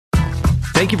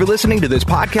Thank you for listening to this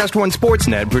Podcast One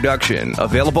Sportsnet production,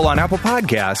 available on Apple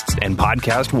Podcasts and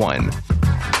Podcast One.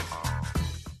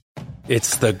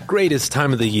 It's the greatest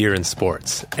time of the year in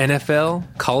sports.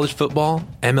 NFL, college football,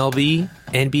 MLB,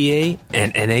 NBA,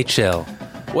 and NHL.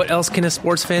 What else can a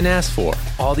sports fan ask for?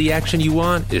 All the action you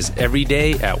want is every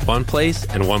day at one place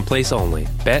and one place only.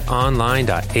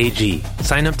 BetOnline.ag.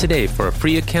 Sign up today for a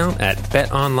free account at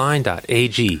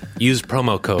BetOnline.ag. Use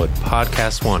promo code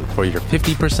PODCAST1 for your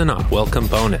 50% off welcome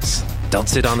bonus. Don't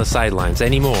sit on the sidelines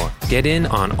anymore. Get in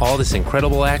on all this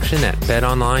incredible action at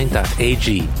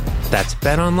BetOnline.ag. That's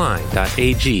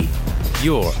BetOnline.ag.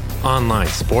 Your online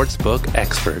sportsbook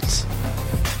experts.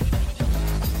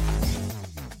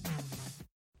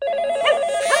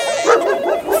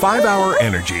 Five-Hour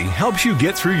Energy helps you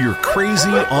get through your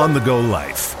crazy on-the-go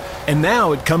life. And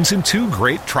now it comes in two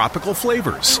great tropical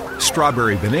flavors,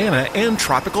 Strawberry Banana and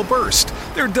Tropical Burst.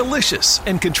 They're delicious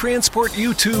and can transport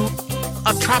you to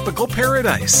a tropical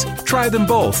paradise. Try them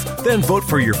both, then vote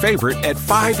for your favorite at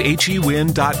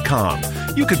 5hewin.com.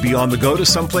 You could be on the go to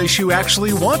someplace you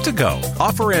actually want to go.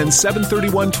 Offer ends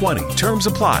 7/31/20. Terms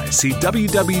apply. See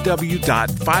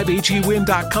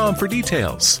www.5hewin.com for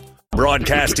details.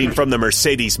 Broadcasting from the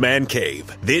Mercedes Man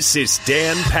Cave, this is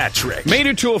Dan Patrick. Made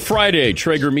it to a Friday,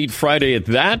 Traeger Meat Friday at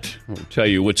that. I'll tell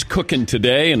you what's cooking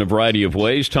today in a variety of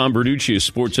ways. Tom Verducci is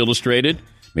Sports Illustrated,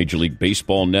 Major League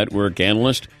Baseball Network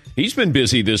analyst. He's been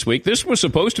busy this week. This was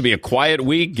supposed to be a quiet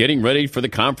week, getting ready for the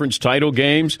conference title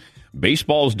games.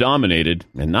 Baseball's dominated,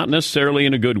 and not necessarily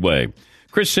in a good way.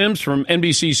 Chris Sims from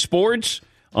NBC Sports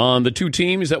on the two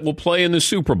teams that will play in the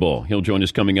Super Bowl. He'll join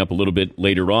us coming up a little bit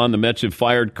later on. The Mets have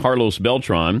fired Carlos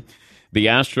Beltran. The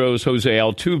Astros' Jose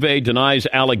Altuve denies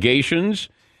allegations.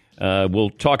 We'll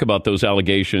talk about those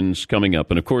allegations coming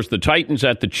up. And, of course, the Titans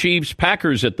at the Chiefs,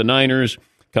 Packers at the Niners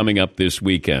coming up this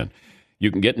weekend. You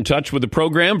can get in touch with the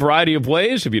program, variety of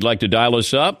ways. If you'd like to dial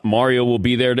us up, Mario will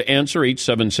be there to answer,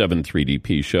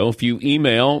 877-3DP-SHOW. If you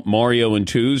email Mario and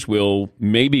Twos, we'll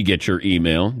maybe get your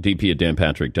email,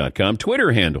 dp@danpatrick.com.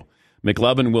 Twitter handle,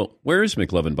 McLovin will. Where is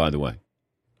McLovin, by the way?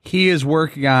 He is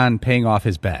working on paying off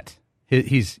his bet.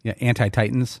 He's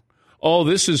anti-Titans. Oh,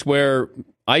 this is where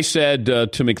I said to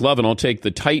McLovin, I'll take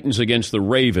the Titans against the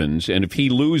Ravens, and if he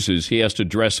loses, he has to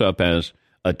dress up as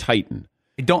a Titan.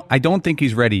 I don't think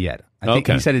he's ready yet. I think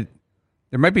Okay. He said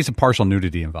there might be some partial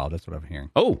nudity involved. That's what I'm hearing.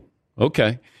 Oh,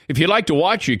 okay. If you'd like to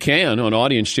watch, you can on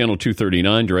Audience Channel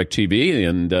 239, DirecTV,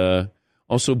 and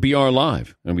also BR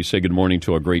Live. And we say good morning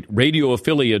to our great radio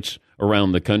affiliates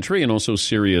around the country and also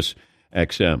Sirius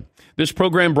XM. This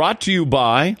program brought to you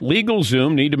by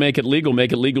LegalZoom. Need to make it legal?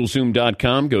 Make it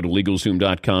LegalZoom.com. Go to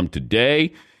LegalZoom.com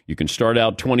today. You can start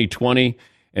out 2020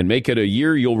 and make it a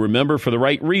year you'll remember for the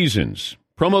right reasons.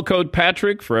 Promo code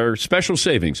Patrick for our special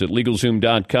savings at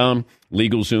LegalZoom.com.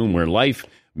 LegalZoom, where life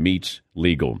meets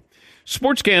legal.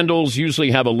 Sports scandals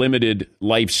usually have a limited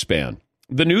lifespan.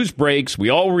 The news breaks, we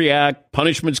all react,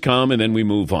 punishments come, and then we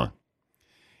move on.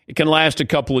 It can last a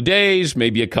couple of days,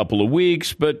 maybe a couple of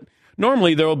weeks, but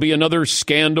normally there will be another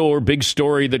scandal or big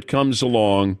story that comes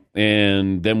along,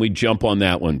 and then we jump on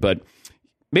that one. But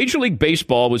Major League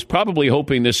Baseball was probably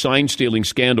hoping this sign-stealing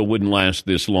scandal wouldn't last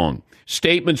this long.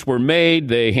 Statements were made.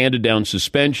 They handed down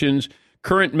suspensions.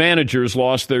 Current managers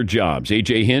lost their jobs.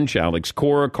 A.J. Hinch, Alex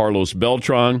Cora, Carlos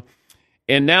Beltran.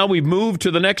 And now we've moved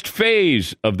to the next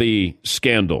phase of the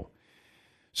scandal.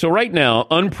 So right now,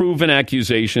 unproven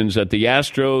accusations that the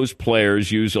Astros players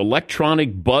use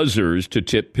electronic buzzers to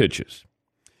tip pitches.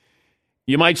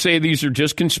 You might say these are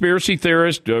just conspiracy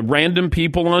theorists, random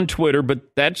people on Twitter,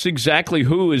 but that's exactly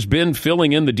who has been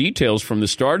filling in the details from the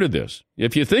start of this.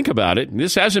 If you think about it,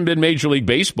 this hasn't been Major League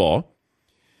Baseball.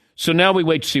 So now we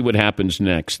wait to see what happens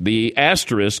next. The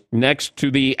asterisk next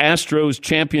to the Astros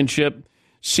championship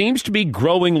seems to be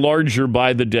growing larger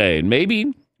by the day. And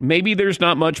maybe there's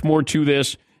not much more to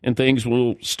this and things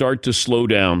will start to slow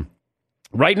down.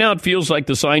 Right now it feels like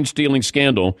the sign-stealing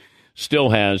scandal still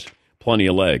has plenty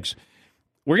of legs.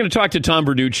 We're going to talk to Tom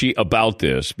Verducci about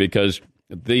this because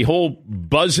the whole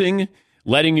buzzing,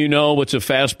 letting you know what's a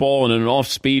fastball and an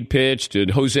off-speed pitch.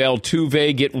 Did Jose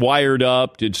Altuve get wired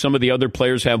up? Did some of the other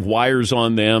players have wires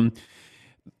on them?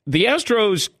 The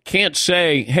Astros can't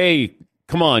say, hey,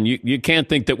 come on, you can't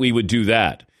think that we would do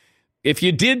that. If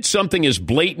you did something as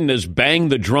blatant as bang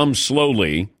the drum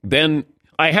slowly, then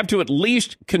I have to at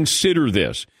least consider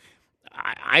this.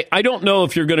 I don't know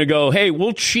if you're going to go, hey,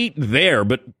 we'll cheat there,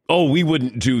 but, we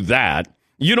wouldn't do that.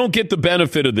 You don't get the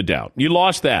benefit of the doubt. You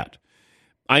lost that.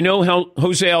 I know how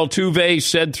Jose Altuve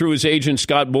said through his agent,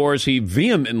 Scott Boras, he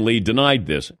vehemently denied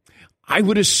this. I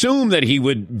would assume that he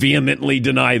would vehemently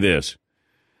deny this.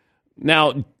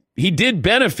 Now, he did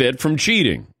benefit from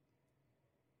cheating.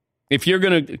 If you're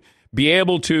going to be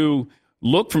able to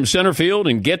look from center field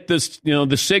and get this,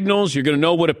 the signals, you're going to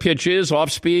know what a pitch is,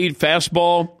 off speed,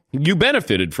 fastball. You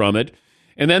benefited from it.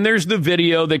 And then there's the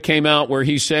video that came out where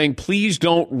he's saying, please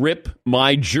don't rip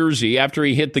my jersey after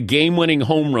he hit the game-winning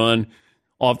home run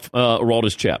off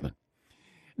Aroldis Chapman.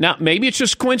 Now, maybe it's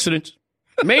just coincidence.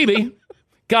 Maybe.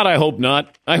 God, I hope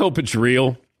not. I hope it's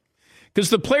real. Because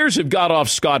the players have got off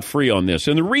scot-free on this.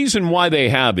 And the reason why they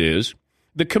have is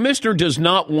the commissioner does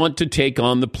not want to take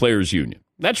on the players' union.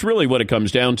 That's really what it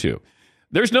comes down to.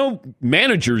 There's no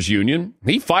managers' union.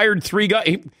 He fired 3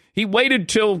 guys. He waited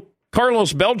till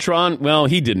Carlos Beltran, well,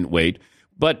 he didn't wait,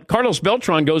 but Carlos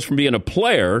Beltran goes from being a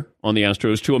player on the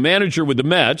Astros to a manager with the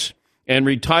Mets and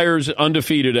retires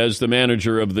undefeated as the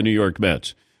manager of the New York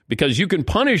Mets. Because you can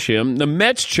punish him. The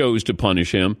Mets chose to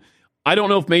punish him. I don't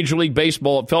know if Major League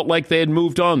Baseball felt like they had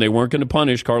moved on. They weren't going to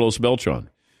punish Carlos Beltran.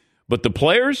 But the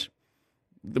players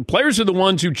are the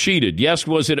ones who cheated. Yes,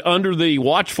 was it under the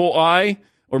watchful eye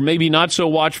or maybe not so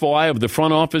watchful eye of the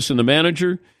front office and the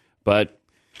manager? But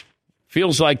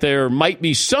feels like there might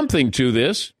be something to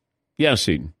this. Yes,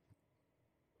 Eden.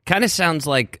 Kind of sounds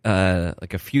like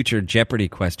a future Jeopardy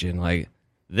question. Like,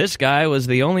 this guy was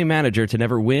the only manager to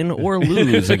never win or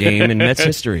lose a game in Mets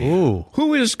history. Ooh.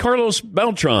 Who is Carlos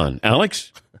Beltran,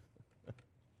 Alex?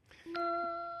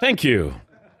 Thank you.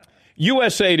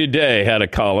 USA Today had a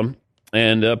column,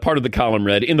 and part of the column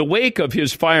read, in the wake of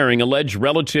his firing, alleged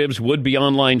relatives, would-be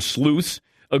online sleuths,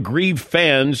 aggrieved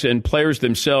fans and players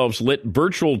themselves lit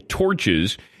virtual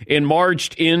torches and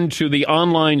marched into the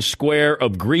online square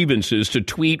of grievances to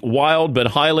tweet wild but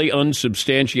highly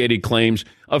unsubstantiated claims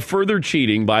of further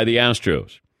cheating by the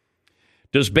Astros.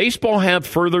 Does baseball have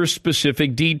further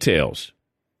specific details,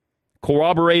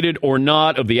 corroborated or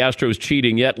not, of the Astros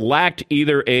cheating, yet lacked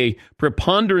either a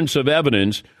preponderance of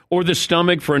evidence or the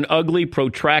stomach for an ugly,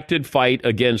 protracted fight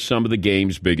against some of the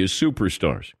game's biggest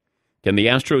superstars? Can the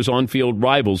Astros' on-field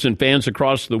rivals and fans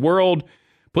across the world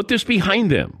put this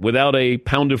behind them without a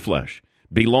pound of flesh,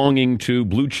 belonging to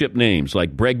blue-chip names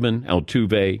like Bregman,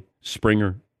 Altuve,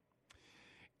 Springer?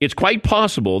 It's quite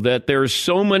possible that there are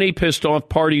so many pissed-off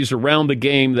parties around the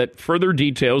game that further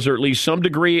details, or at least some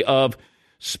degree of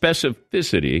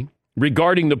specificity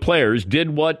regarding the players, did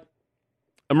what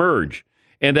emerge,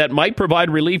 and that might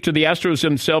provide relief to the Astros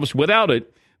themselves. Without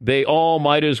it, they all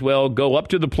might as well go up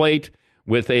to the plate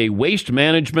with a waste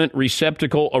management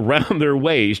receptacle around their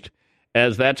waist,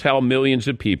 as that's how millions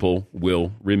of people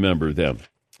will remember them.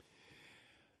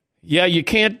 Yeah, you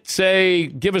can't say,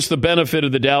 give us the benefit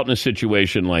of the doubt in a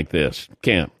situation like this.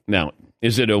 Can't. Now,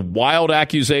 is it a wild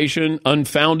accusation,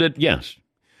 unfounded? Yes.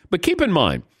 But keep in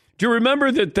mind, do you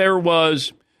remember that there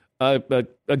was a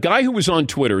guy who was on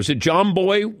Twitter? Is it John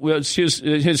Boy was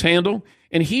his handle?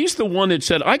 And he's the one that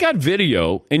said, I got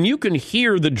video, and you can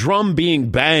hear the drum being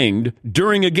banged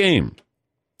during a game.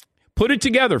 Put it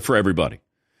together for everybody.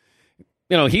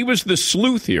 He was the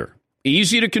sleuth here.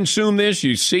 Easy to consume this.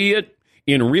 You see it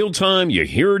in real time. You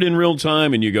hear it in real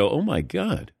time, and you go, oh, my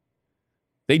God.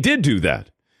 They did do that.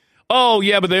 Oh,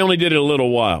 yeah, but they only did it a little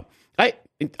while.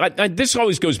 This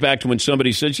always goes back to when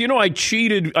somebody says, I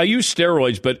cheated. I used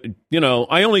steroids, but,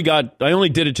 I only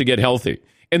did it to get healthy,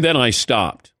 and then I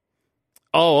stopped.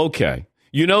 Oh, okay.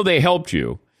 They helped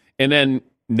you, and then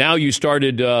now you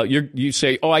started, you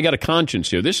say, oh, I got a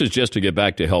conscience here. This is just to get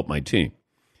back to help my team.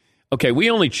 Okay, we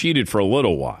only cheated for a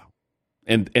little while,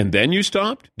 and then you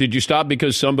stopped? Did you stop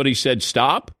because somebody said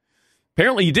stop?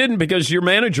 Apparently you didn't, because your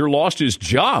manager lost his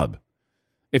job.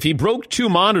 If he broke 2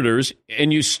 monitors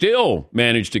and you still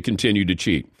managed to continue to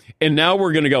cheat, and now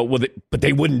we're going to go, well, but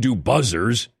they wouldn't do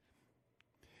buzzers.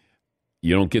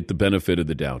 You don't get the benefit of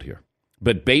the doubt here.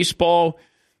 But baseball,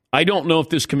 I don't know if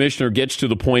this commissioner gets to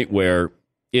the point where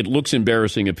it looks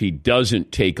embarrassing if he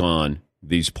doesn't take on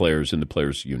these players in the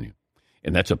players' union.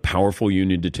 And that's a powerful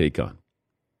union to take on.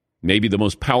 Maybe the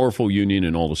most powerful union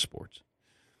in all the sports.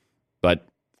 But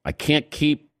I can't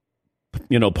keep,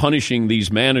 punishing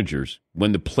these managers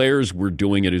when the players were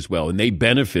doing it as well. And they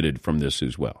benefited from this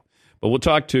as well. But we'll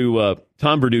talk to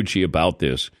Tom Verducci about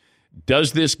this.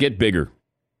 Does this get bigger?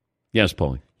 Yes,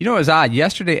 Paulie. It was odd.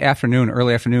 Yesterday afternoon,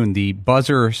 early afternoon, the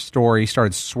buzzer story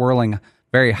started swirling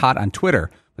very hot on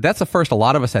Twitter. But that's the first a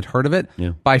lot of us had heard of it.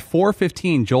 Yeah. By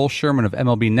 4:15, Joel Sherman of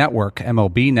MLB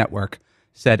Network,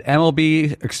 said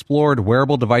MLB explored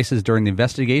wearable devices during the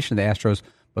investigation of the Astros,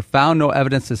 but found no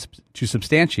evidence to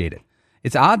substantiate it.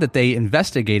 It's odd that they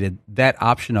investigated that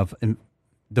option of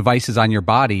devices on your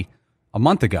body a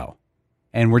month ago,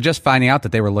 and we're just finding out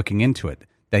that they were looking into it.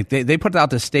 They put out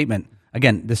this statement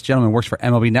again, this gentleman works for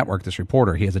MLB Network, this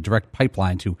reporter. He has a direct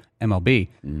pipeline to MLB.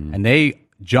 And they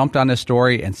jumped on this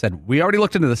story and said, we already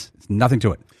looked into this. It's nothing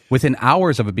to it. Within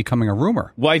hours of it becoming a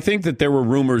rumor. Well, I think that there were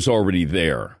rumors already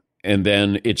there, and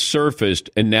then it surfaced,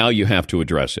 and now you have to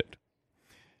address it.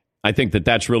 I think that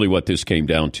that's really what this came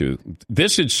down to.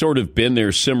 This had sort of been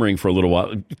there simmering for a little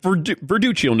while.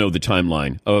 Verducci will know the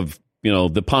timeline of,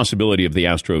 the possibility of the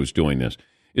Astros doing this.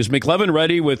 Is McLevin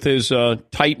ready with his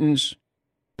Titans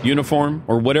uniform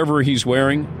or whatever he's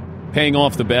wearing, paying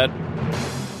off the bet?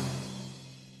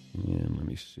 Yeah, let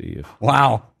me see if...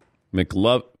 Wow.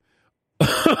 McLevin...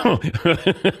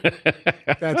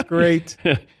 That's great.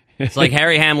 It's like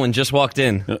Harry Hamlin just walked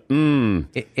in.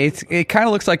 It kind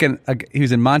of looks like he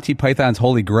was in Monty Python's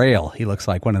Holy Grail. He looks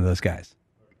like one of those guys.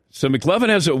 So McLevin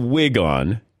has a wig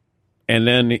on, and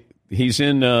then he's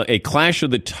in a Clash of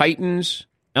the Titans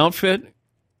outfit.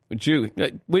 Would you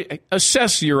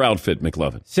assess your outfit,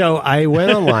 McLevin? So I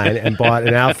went online and bought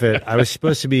an outfit. I was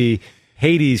supposed to be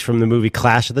Hades from the movie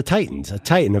Clash of the Titans,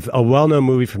 a well-known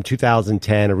movie from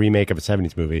 2010, a remake of a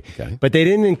 70s movie. Okay. But they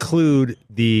didn't include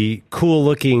the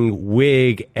cool-looking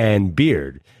wig and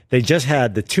beard. They just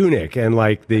had the tunic and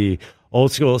like the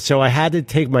old school. So I had to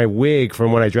take my wig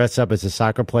from when I dressed up as a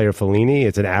soccer player Fellini.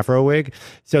 It's an Afro wig.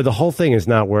 So the whole thing is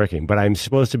not working, but I'm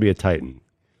supposed to be a Titan.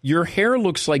 Your hair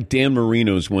looks like Dan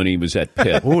Marino's when he was at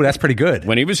Pitt. Ooh, that's pretty good.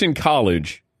 When he was in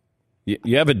college,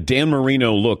 you have a Dan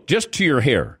Marino look just to your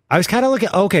hair. I was kind of looking,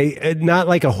 not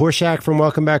like a Horshack from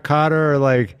Welcome Back, Kotter, or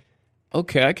like...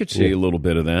 Okay, I could see a little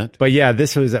bit of that. But yeah,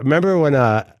 this was... Remember when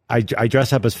I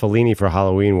dressed up as Fellini for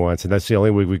Halloween once, and that's the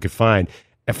only wig we could find.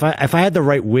 If I had the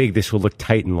right wig, this would look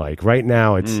Titan-like. Right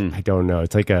now, it's... I don't know.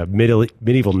 It's like a medieval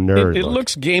nerd It look.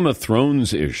 looks Game of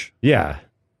Thrones-ish. Yeah.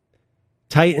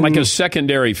 Titan, like a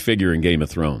secondary figure in Game of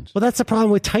Thrones. Well, that's the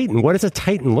problem with Titan. What does a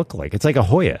Titan look like? It's like a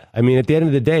Hoya. I mean, at the end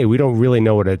of the day, we don't really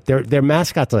know what their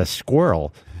mascot's a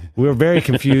squirrel. We were very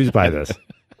confused by this.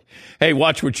 Hey,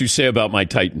 watch what you say about my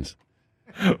Titans.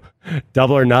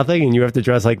 Double or nothing, and you have to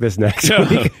dress like this next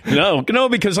week? No,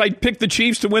 because I picked the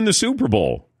Chiefs to win the Super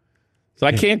Bowl. So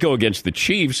I can't go against the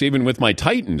Chiefs, even with my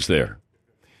Titans there.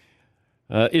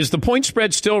 Is the point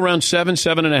spread still around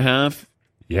 7.5?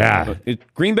 Yeah.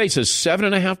 Green Bay's a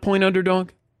 7.5-point underdog?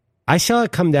 I saw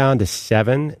it come down to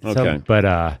 7. Okay.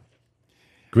 But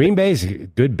Green Bay's a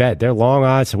good bet. They're long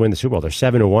odds to win the Super Bowl. They're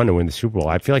 7-1 to win the Super Bowl.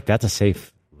 I feel like that's a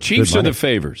safe. Chiefs are the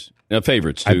favorites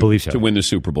I believe so. to win the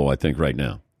Super Bowl, I think, right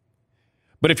now.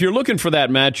 But if you're looking for that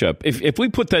matchup, if we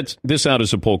put this out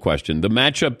as a poll question, the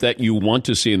matchup that you want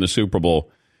to see in the Super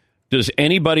Bowl, does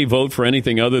anybody vote for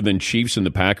anything other than Chiefs and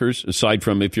the Packers, aside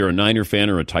from if you're a Niner fan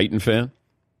or a Titan fan?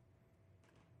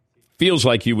 Feels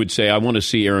like you would say, I want to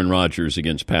see Aaron Rodgers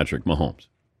against Patrick Mahomes.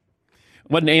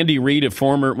 Wasn't Andy Reid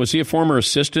was he a former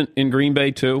assistant in Green Bay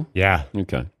too? Yeah.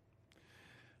 Okay.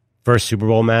 First Super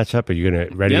Bowl matchup, are you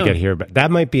ready to get here?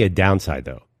 That might be a downside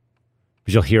though,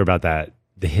 because you'll hear about that,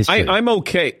 the history. I'm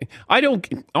okay.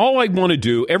 All I want to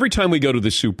do, every time we go to the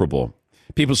Super Bowl,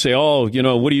 people say, oh,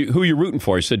 who are you rooting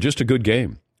for? I said, just a good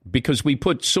game. Because we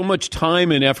put so much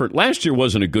time and effort. Last year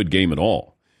wasn't a good game at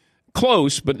all.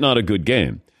 Close, but not a good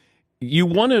game. You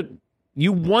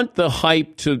want the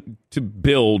hype to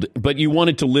build, but you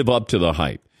want it to live up to the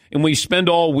hype. And we spend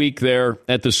all week there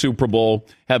at the Super Bowl,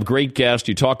 have great guests,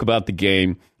 you talk about the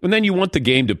game, and then you want the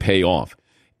game to pay off.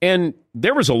 And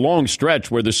there was a long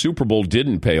stretch where the Super Bowl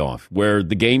didn't pay off, where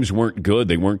the games weren't good,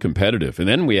 they weren't competitive. And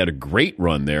then we had a great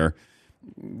run there,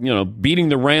 beating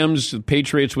the Rams, the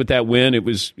Patriots with that win. It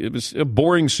was a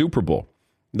boring Super Bowl.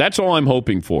 That's all I'm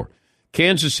hoping for.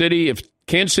 Kansas City,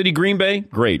 Green Bay,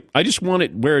 great. I just want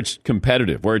it where it's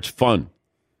competitive, where it's fun.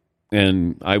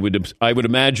 And I would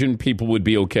imagine people would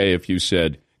be okay if you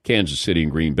said Kansas City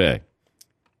and Green Bay.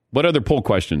 What other poll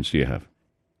questions do you have?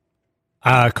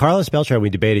 Carlos Beltran, we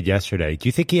debated yesterday. Do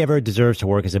you think he ever deserves to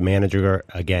work as a manager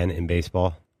again in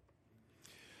baseball?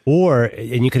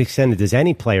 And you could extend it, does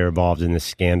any player involved in this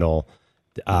scandal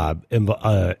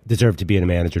deserve to be a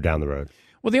manager down the road?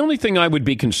 Well, the only thing I would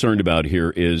be concerned about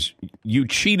here is you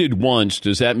cheated once.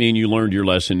 Does that mean you learned your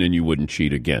lesson and you wouldn't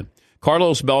cheat again?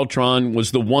 Carlos Beltran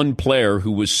was the one player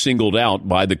who was singled out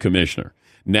by the commissioner.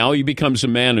 Now he becomes a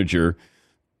manager.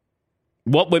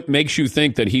 What makes you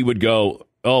think that he would go,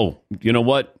 oh, you know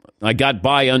what? I got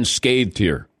by unscathed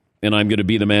here, and I'm going to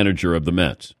be the manager of the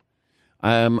Mets.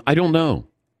 I don't know.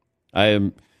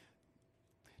 To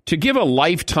give a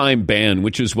lifetime ban,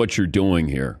 which is what you're doing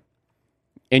here,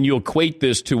 and you equate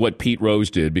this to what Pete Rose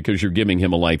did because you're giving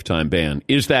him a lifetime ban,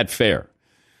 is that fair?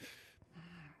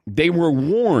 They were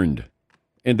warned,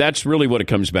 and that's really what it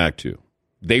comes back to.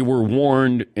 They were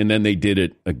warned, and then they did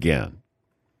it again.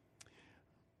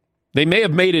 They may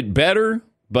have made it better,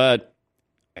 but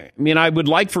I mean, I would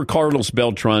like for Carlos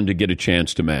Beltran to get a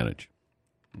chance to manage.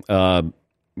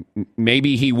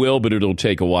 Maybe he will, but it'll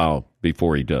take a while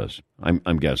before he does.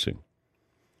 I'm guessing.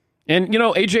 And,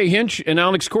 A.J. Hinch and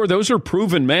Alex Cora, those are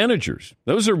proven managers.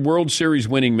 Those are World Series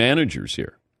winning managers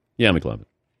here. Yeah, McLevin.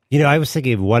 I was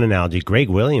thinking of one analogy. Greg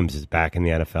Williams is back in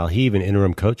the NFL. He even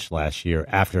interim coached last year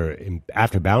after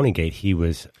Bountygate. He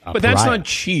was a But that's not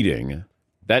cheating.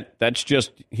 That's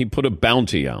just he put a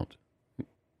bounty out.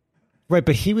 Right,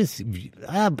 but he was,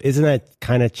 isn't that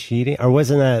kind of cheating? Or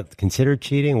wasn't that considered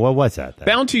cheating? What was that then?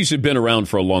 Bounties have been around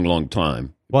for a long, long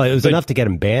time. Well, it was enough to get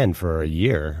him banned for a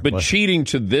year. But cheating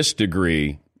to this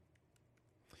degree,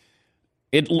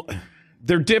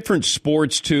 they're different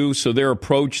sports too, so their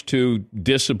approach to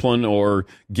discipline or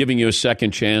giving you a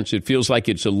second chance, it feels like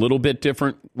it's a little bit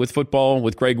different with football,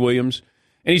 with Greg Williams.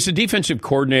 And he's a defensive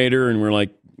coordinator, and we're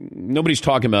like, nobody's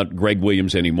talking about Greg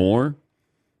Williams anymore.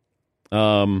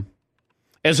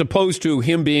 As opposed to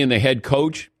him being the head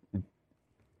coach.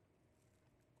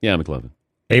 Yeah, McLevin.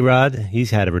 A-Rod,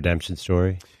 he's had a redemption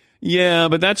story. Yeah,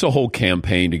 but that's a whole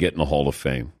campaign to get in the Hall of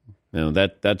Fame.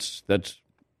 That's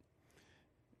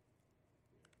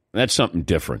something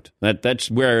different.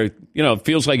 That's where, it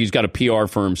feels like he's got a PR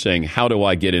firm saying, how do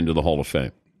I get into the Hall of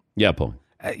Fame? Yeah, Paul.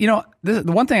 The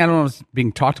one thing I don't know is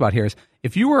being talked about here is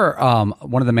if you were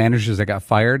one of the managers that got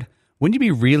fired, wouldn't you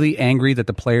be really angry that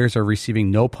the players are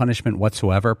receiving no punishment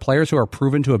whatsoever? Players who are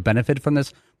proven to have benefited from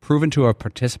this, proven to have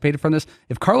participated from this.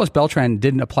 If Carlos Beltran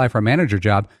didn't apply for a manager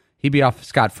job, he'd be off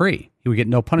scot-free. He would get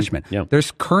no punishment. Yeah.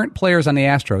 There's current players on the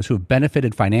Astros who have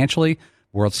benefited financially,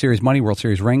 World Series money, World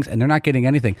Series rings, and they're not getting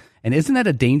anything. And isn't that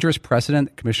a dangerous precedent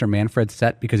that Commissioner Manfred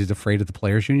set because he's afraid of the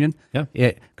players' union? Yeah.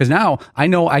 Because now I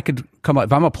know I could come up,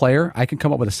 if I'm a player, I can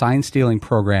come up with a sign-stealing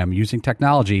program using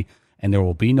technology, and there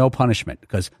will be no punishment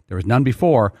because there was none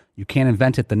before. You can't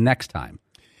invent it the next time.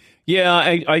 Yeah,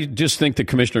 I just think the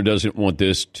commissioner doesn't want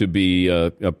this to be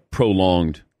a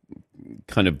prolonged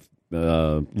kind of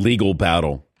legal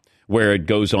battle where it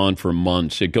goes on for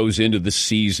months. It goes into the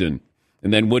season.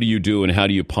 And then what do you do and how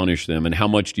do you punish them and how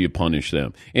much do you punish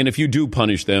them? And if you do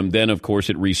punish them, then, of course,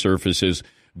 it resurfaces.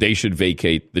 They should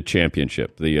vacate the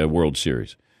championship, the World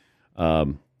Series.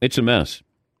 It's a mess.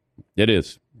 It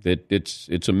is.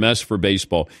 It's a mess for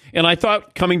baseball. And I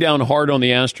thought coming down hard on the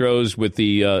Astros with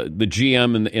the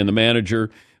GM and the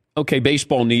manager, okay,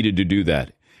 baseball needed to do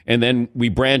that. And then we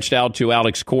branched out to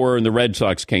Alex Cora, and the Red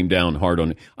Sox came down hard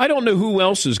on it. I don't know who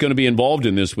else is going to be involved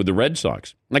in this with the Red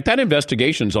Sox. Like, that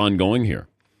investigation's ongoing here.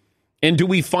 And do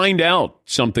we find out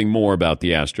something more about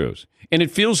the Astros? And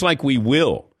it feels like we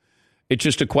will. It's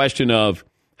just a question of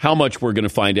how much we're going to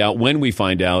find out, when we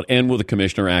find out, and will the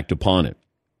commissioner act upon it.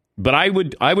 But I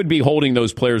would be holding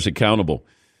those players accountable.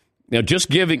 Now, just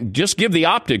give the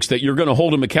optics that you're going to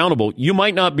hold them accountable. You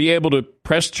might not be able to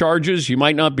press charges. You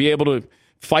might not be able to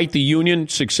fight the union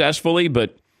successfully.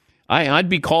 But I'd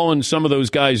be calling some of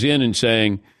those guys in and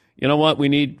saying, you know what, we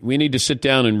need to sit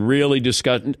down and really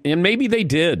discuss. And maybe they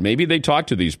did. Maybe they talked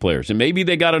to these players, and maybe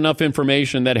they got enough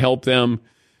information that helped them,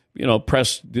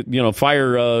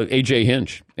 fire A.J.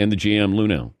 Hinch and the GM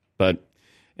Lunel. But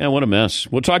yeah, what a mess.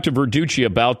 We'll talk to Verducci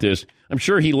about this. I'm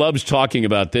sure he loves talking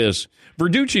about this.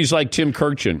 Verducci's like Tim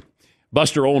Kirchin,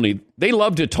 Buster Olney. They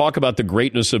love to talk about the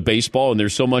greatness of baseball, and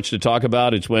there's so much to talk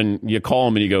about. It's when you call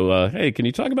them and you go, hey, can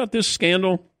you talk about this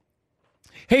scandal?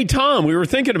 Hey, Tom, we were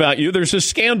thinking about you. There's a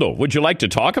scandal. Would you like to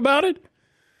talk about it?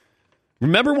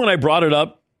 Remember when I brought it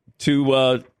up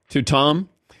to Tom?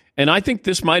 And I think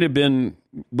this might have been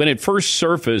when it first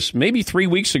surfaced, maybe 3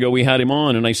 weeks ago we had him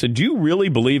on, and I said, do you really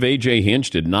believe A.J. Hinch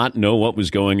did not know what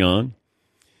was going on?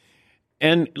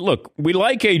 And look, we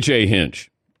like A.J.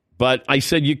 Hinch, but I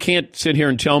said you can't sit here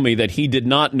and tell me that he did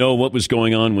not know what was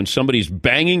going on when somebody's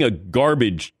banging a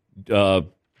garbage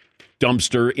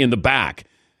dumpster in the back,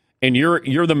 and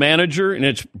you're the manager, and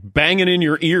it's banging in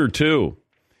your ear too.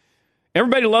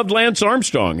 Everybody loved Lance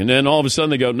Armstrong, and then all of a sudden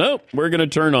they go, nope, we're going to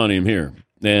turn on him here.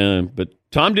 But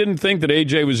Tom didn't think that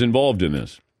A.J. was involved in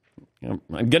this. I'm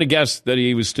going to guess that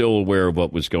he was still aware of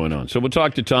what was going on. So we'll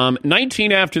talk to Tom.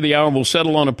 19 after the hour, we'll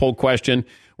settle on a poll question.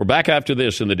 We're back after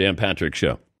this in the Dan Patrick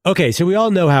Show. Okay, so we all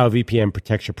know how a VPN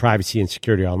protects your privacy and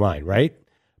security online, right?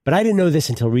 But I didn't know this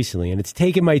until recently, and it's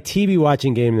taken my TV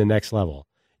watching game to the next level.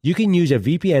 You can use a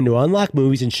VPN to unlock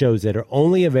movies and shows that are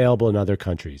only available in other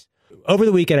countries. Over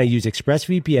the weekend, I used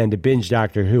ExpressVPN to binge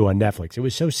Doctor Who on Netflix. It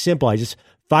was so simple. I just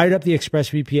fired up the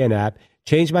ExpressVPN app,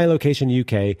 changed my location to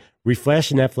UK,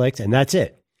 refreshed Netflix, and that's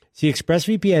it. See,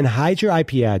 ExpressVPN hides your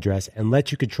IP address and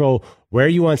lets you control where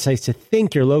you want sites to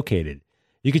think you're located.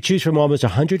 You could choose from almost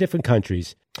 100 different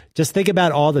countries, Just think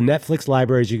about all the Netflix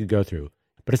libraries you could go through.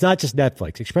 But it's not just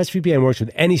Netflix. ExpressVPN works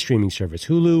with any streaming service,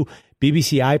 Hulu,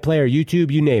 BBC iPlayer,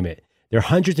 YouTube, you name it. There are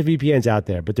hundreds of VPNs out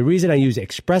there, but the reason I use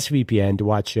ExpressVPN to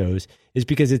watch shows is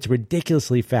because it's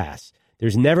ridiculously fast.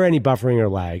 There's never any buffering or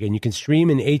lag, and you can stream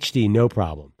in HD no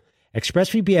problem.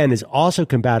 ExpressVPN is also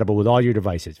compatible with all your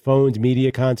devices, phones,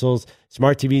 media consoles,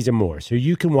 smart TVs, and more, so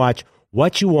you can watch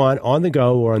what you want on the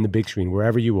go or on the big screen,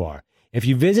 wherever you are. If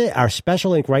you visit our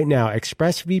special link right now,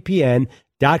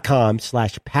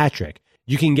 expressvpn.com/Patrick,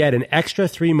 you can get an extra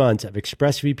 3 months of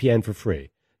ExpressVPN for free.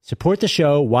 Support the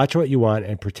show, watch what you want,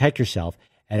 and protect yourself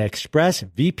at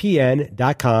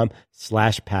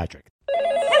expressvpn.com/Patrick.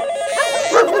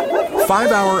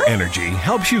 5-Hour Energy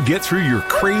helps you get through your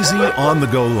crazy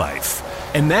on-the-go life.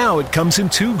 And now it comes in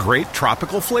 2 great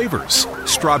tropical flavors,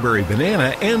 strawberry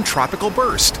banana and tropical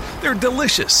burst. They're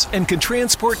delicious and can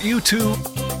transport you to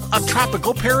a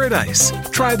tropical paradise.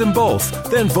 Try them both,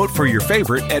 then vote for your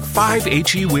favorite at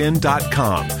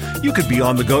 5hewin.com. You could be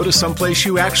on the go to someplace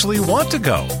you actually want to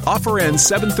go. Offer ends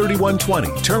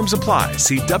 7/31/20. Terms apply.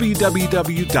 See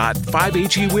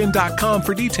www.5hewin.com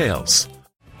for details.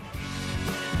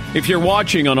 If you're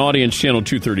watching on Audience Channel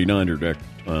 239 or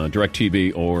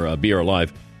DirecTV or BR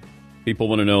Live, people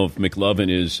want to know if McLovin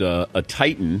is a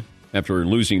Titan after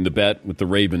losing the bet with the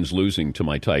Ravens losing to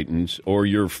my Titans, or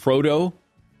you're Frodo.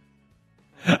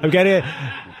 I'm getting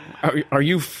Are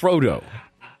you Frodo?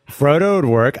 Frodo would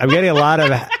work. I'm getting a lot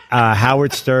of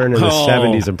Howard Stern in the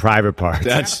 70s in Private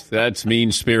Parts. That's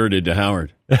mean-spirited to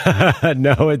Howard.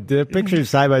 No, the pictures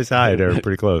side by side are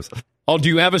pretty close. Oh, do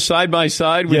you have a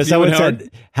side-by-side with you someone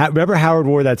and Howard? Remember Howard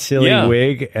wore that silly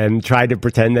wig and tried to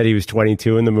pretend that he was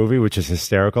 22 in the movie, which is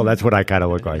hysterical? That's what I kind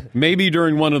of look like. Maybe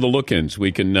during one of the look-ins,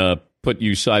 we can put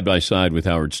you side-by-side with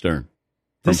Howard Stern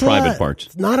from Private Parts.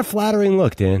 It's not a flattering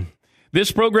look, Dan.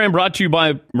 This program brought to you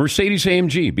by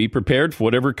Mercedes-AMG. Be prepared for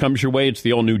whatever comes your way. It's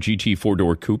the all-new GT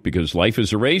 4-door coupe because life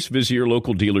is a race. Visit your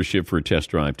local dealership for a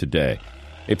test drive today.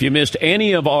 If you missed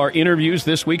any of our interviews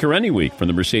this week or any week from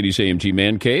the Mercedes-AMG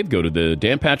Man Cave, go to the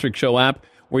Dan Patrick Show app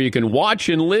where you can watch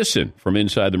and listen from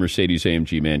inside the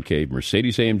Mercedes-AMG Man Cave.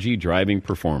 Mercedes-AMG driving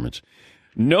performance.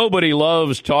 Nobody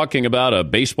loves talking about a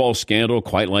baseball scandal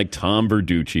quite like Tom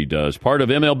Verducci does. Part of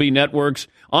MLB Network's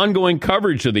ongoing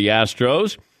coverage of the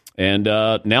Astros. And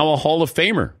now a Hall of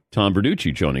Famer, Tom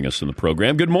Verducci, joining us in the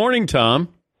program. Good morning, Tom.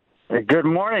 Good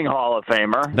morning, Hall of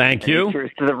Famer. Thank you.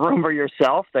 Here's to the rumor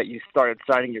yourself that you started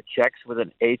signing your checks with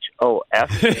an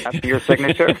HOF after your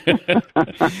signature.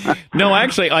 No,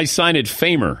 actually, I sign it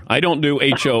Famer. I don't do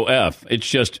HOF. It's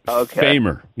just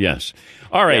Famer. Yes.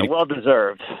 All right. Yeah, well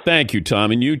deserved. Thank you,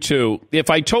 Tom, and you too. If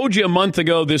I told you a month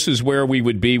ago this is where we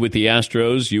would be with the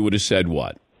Astros, you would have said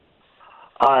what?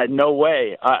 No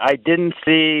way. I didn't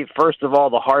see, first of all,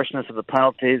 the harshness of the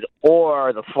penalties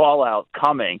or the fallout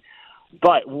coming.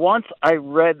 But once I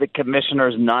read the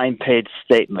commissioner's 9-page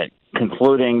statement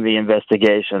concluding the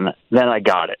investigation, then I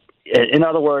got it. In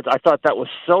other words, I thought that was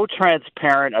so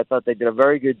transparent. I thought they did a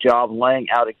very good job laying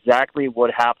out exactly what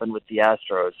happened with the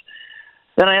Astros.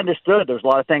 Then I understood there's a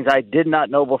lot of things I did not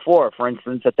know before. For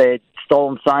instance, that they had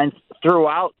stolen signs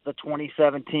throughout the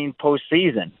 2017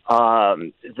 postseason.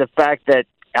 The fact that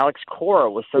Alex Cora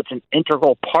was such an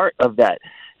integral part of that.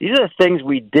 These are the things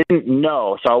we didn't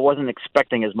know, so I wasn't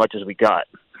expecting as much as we got.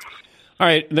 All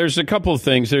right, there's a couple of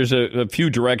things. There's a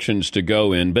few directions to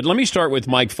go in. But let me start with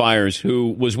Mike Fiers,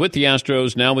 who was with the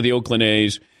Astros, now with the Oakland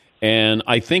A's. And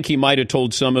I think he might have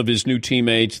told some of his new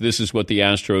teammates this is what the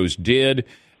Astros did.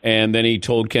 And then he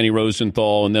told Kenny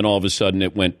Rosenthal, and then all of a sudden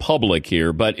it went public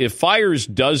here. But if Fiers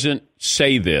doesn't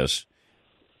say this,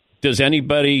 is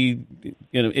anybody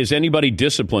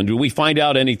disciplined? Do we find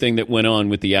out anything that went on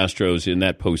with the Astros in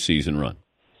that postseason run?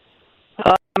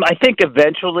 I think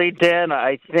eventually, Dan,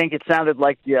 I think it sounded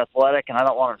like The Athletic, and I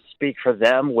don't want to speak for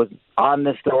them, was on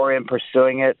this story and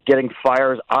pursuing it, getting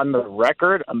Fiers on the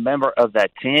record. A member of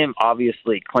that team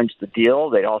obviously clinched the deal.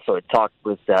 They also had talked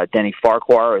with Denny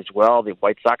Farquhar as well, the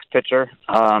White Sox pitcher.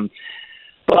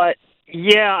 But,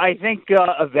 yeah, I think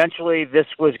eventually this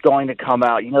was going to come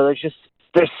out. You know,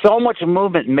 there's so much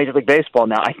movement in Major League Baseball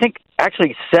now. I think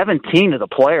actually 17 of the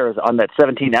players on that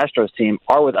 17 Astros team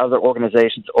are with other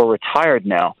organizations or retired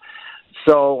now.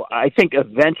 So I think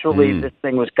eventually this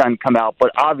thing was going to come out.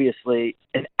 But obviously,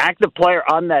 an active player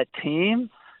on that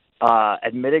team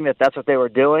admitting that that's what they were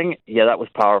doing, yeah, that was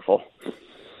powerful.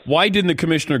 Why didn't the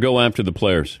commissioner go after the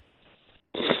players?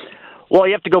 Well,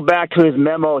 you have to go back to his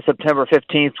memo September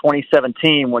 15th,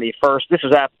 2017, when this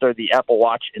was after the Apple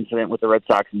Watch incident with the Red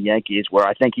Sox and Yankees, where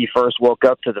I think he first woke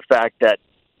up to the fact that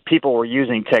people were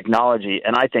using technology,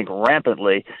 and I think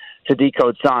rampantly, to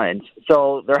decode signs.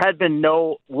 So there had been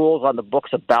no rules on the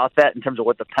books about that in terms of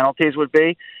what the penalties would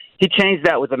be. He changed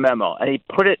that with a memo, and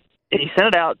he sent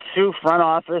it out to front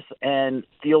office and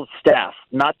field staff,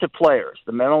 not to players.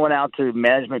 The memo went out to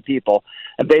management people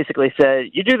and basically said,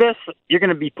 you do this, you're going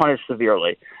to be punished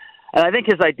severely. And I think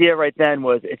his idea right then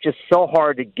was it's just so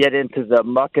hard to get into the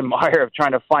muck and mire of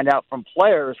trying to find out from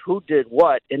players who did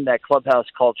what in that clubhouse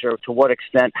culture, to what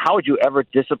extent, how would you ever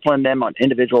discipline them on an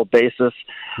individual basis.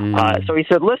 So he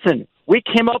said, listen, we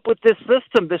came up with this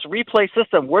system, this replay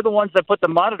system. We're the ones that put the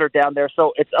monitor down there,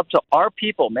 so it's up to our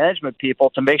people, management people,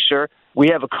 to make sure we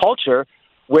have a culture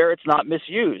where it's not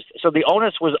misused. So the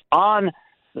onus was on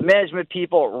the management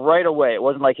people right away. It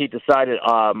wasn't like he decided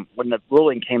when the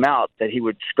ruling came out that he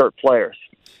would skirt players.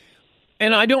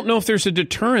 And I don't know if there's a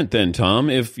deterrent then, Tom.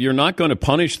 If you're not going to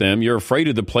punish them, you're afraid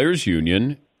of the players'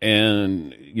 union,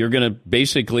 and you're going to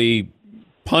basically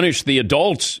punish the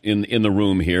adults in the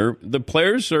room here. The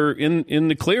players are in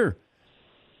the clear.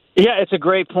 Yeah, it's a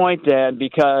great point, Dan,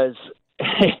 because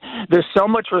there's so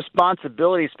much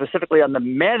responsibility specifically on the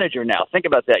manager now. Think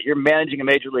about that. You're managing a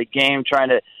major league game, trying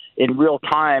to, in real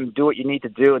time, do what you need to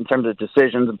do in terms of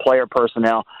decisions and player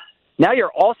personnel. Now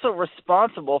you're also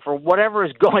responsible for whatever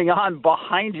is going on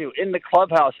behind you in the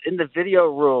clubhouse, in the video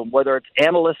room, whether it's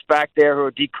analysts back there who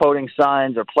are decoding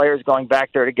signs or players going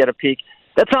back there to get a peek.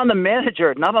 That's on the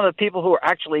manager, not on the people who are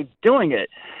actually doing it.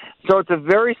 So it's a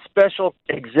very special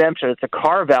exemption. It's a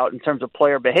carve-out in terms of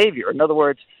player behavior. In other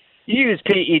words, you use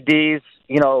PEDs,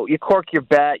 you cork your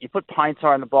bat, you put pine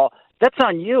tar on the ball. That's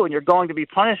on you, and you're going to be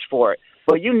punished for it.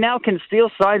 But you now can steal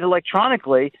signs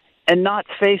electronically and not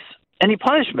face any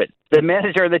punishment. The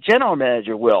manager or the general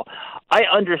manager will. I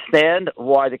understand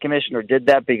why the commissioner did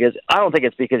that, because I don't think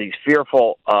it's because he's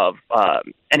fearful of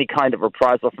any kind of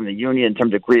reprisal from the union in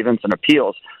terms of grievance and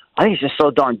appeals. I think it's just so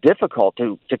darn difficult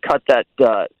to cut that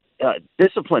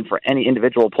discipline for any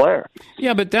individual player.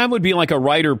 Yeah, but that would be like a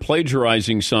writer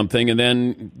plagiarizing something and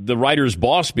then the writer's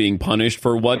boss being punished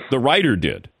for what the writer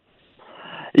did.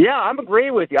 Yeah, I'm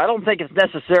agreeing with you. I don't think it's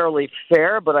necessarily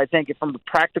fair, but I think from the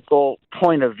practical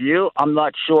point of view, I'm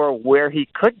not sure where he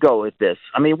could go with this.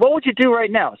 I mean, what would you do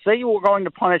right now? Say you were going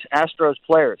to punish Astros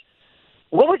players.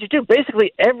 What would you do?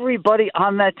 Basically, everybody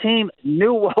on that team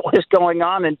knew what was going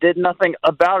on and did nothing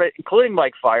about it, including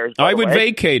Mike Fiers. I would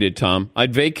vacate it, Tom.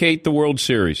 I'd vacate the World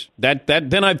Series.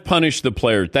 Then I'd punish the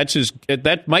players.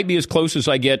 That might be as close as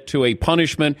I get to a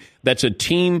punishment. That's a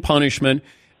team punishment,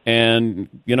 and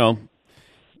Yeah,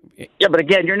 but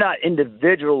again, you're not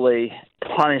individually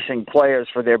punishing players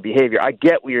for their behavior. I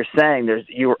get what you're saying.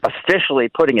 You're officially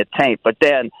putting a taint, but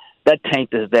then that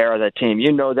taint is there on that team.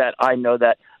 You know that. I know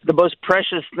that. The most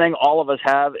precious thing all of us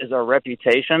have is our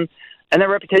reputation, and that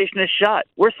reputation is shot.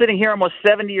 We're sitting here almost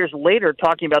 70 years later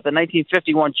talking about the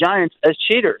 1951 Giants as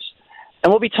cheaters,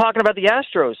 and we'll be talking about the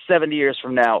Astros 70 years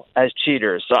from now as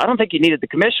cheaters. So I don't think you needed the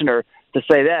commissioner to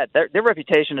say that. Their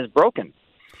reputation is broken.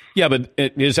 Yeah, but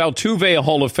is Altuve a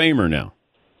Hall of Famer now?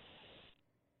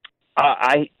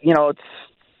 That's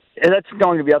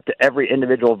going to be up to every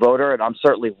individual voter, and I'm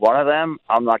certainly one of them.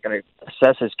 I'm not going to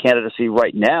assess his candidacy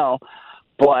right now,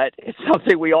 but it's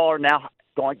something we all are now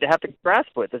going to have to grasp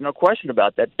with. There's no question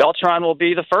about that. Beltran will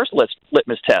be the first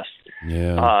litmus test.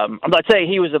 Yeah. I'm not saying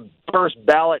he was a first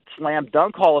ballot slam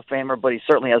dunk Hall of Famer, but he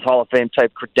certainly has Hall of Fame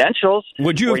type credentials.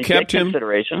 Would you have kept him?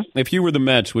 If you were the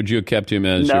Mets, would you have kept him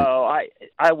as? No,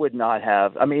 I would not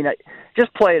have. I mean,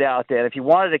 just play it out there. If you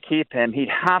wanted to keep him, he'd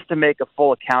have to make a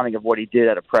full accounting of what he did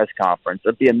at a press conference.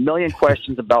 There'd be a million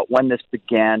questions about when this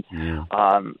began. Yeah.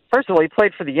 First of all, he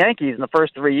played for the Yankees in the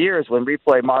first 3 years when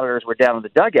replay monitors were down in the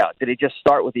dugout. Did he just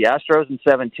start with the Astros in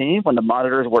 17 when the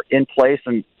monitors were in place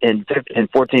in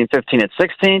 14, 15, and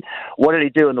 16? What did he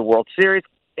do in the World Series?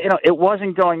 It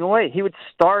wasn't going away. He would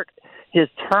start his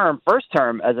first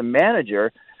term as a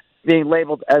manager, being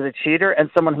labeled as a cheater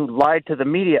and someone who lied to the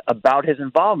media about his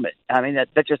involvement. I mean, that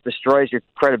just destroys your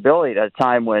credibility at a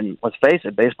time when, let's face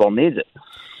it, baseball needs it.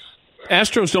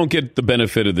 Astros don't get the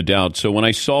benefit of the doubt. So when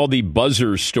I saw the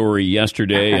buzzer story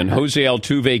yesterday and Jose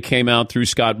Altuve came out through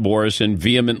Scott Boras and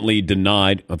vehemently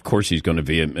denied, of course he's going to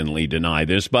vehemently deny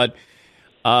this, but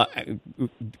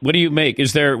what do you make?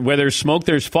 Where there's smoke,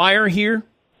 there's fire here?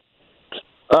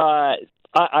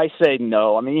 I say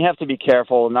no. I mean, you have to be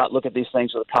careful and not look at these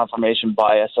things with a confirmation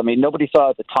bias. I mean, nobody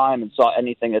saw at the time and saw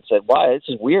anything that said, wow, this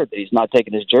is weird that he's not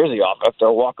taking his jersey off after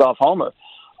a walk-off homer.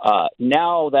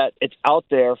 Now that it's out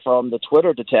there from the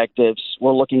Twitter detectives,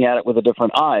 we're looking at it with a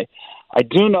different eye. I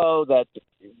do know that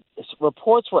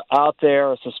reports were out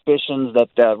there, suspicions that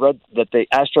the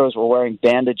Astros were wearing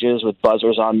bandages with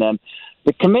buzzers on them.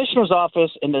 The commissioner's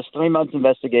office in this 3-month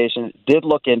investigation did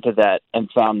look into that and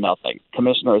found nothing.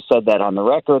 Commissioner has said that on the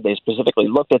record. They specifically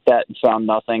looked at that and found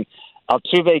nothing.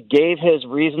 Altuve gave his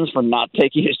reasons for not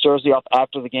taking his jersey off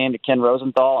after the game to Ken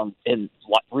Rosenthal in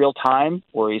real time,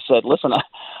 where he said, listen,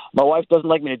 my wife doesn't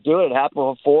like me to do it. It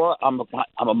happened before. I'm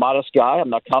a modest guy. I'm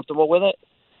not comfortable with it.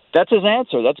 That's his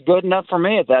answer. That's good enough for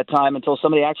me at that time until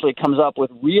somebody actually comes up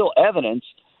with real evidence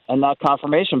and not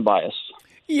confirmation bias.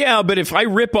 Yeah, but if I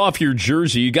rip off your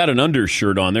jersey, you got an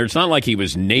undershirt on there. It's not like he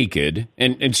was naked.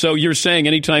 And so you're saying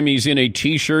anytime he's in a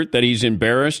T-shirt that he's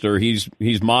embarrassed or he's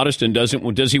modest and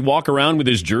does he walk around with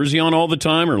his jersey on all the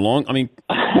time or long? I mean,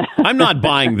 I'm not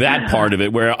buying that part of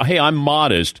it where, hey, I'm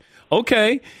modest.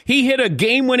 Okay, he hit a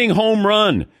game-winning home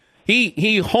run.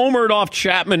 He homered off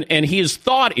Chapman, and his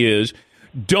thought is,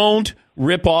 don't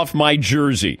rip off my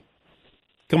jersey.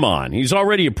 Come on. He's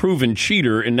already a proven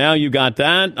cheater, and now you got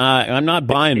that? I'm not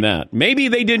buying that. Maybe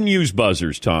they didn't use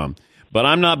buzzers, Tom, but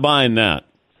I'm not buying that.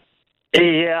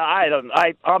 Yeah,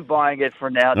 I'm buying it for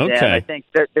now, Dan. Okay. I think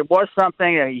there was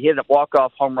something. He hit a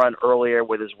walk-off home run earlier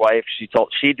with his wife.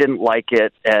 She didn't like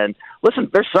it. And listen,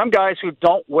 there's some guys who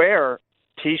don't wear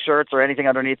T-shirts or anything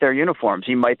underneath their uniforms.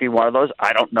 He might be one of those.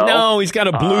 I don't know. No, he's got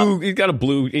a blue.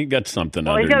 He got something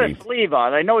underneath. He's got a sleeve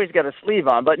on. I know he's got a sleeve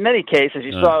on, but in many cases,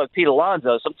 you saw with Pete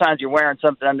Alonso, sometimes you're wearing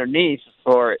something underneath,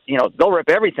 or they'll rip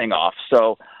everything off.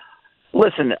 So,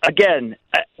 listen, again,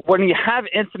 when you have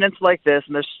incidents like this,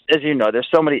 and as you know, there's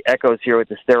so many echoes here with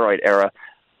the steroid era.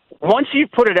 Once you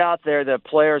put it out there that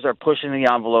players are pushing the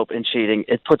envelope and cheating,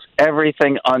 it puts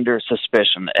everything under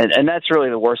suspicion. And that's really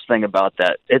the worst thing about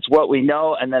that. It's what we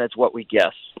know, and then it's what we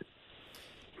guess.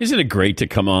 Isn't it great to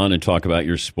come on and talk about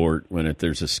your sport when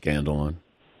there's a scandal on?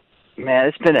 Man,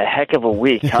 it's been a heck of a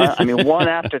week, huh? I mean, one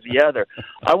after the other.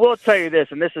 I will tell you this,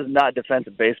 and this is not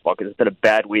defensive baseball because it's been a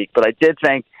bad week, but I did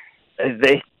think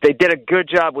they did a good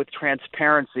job with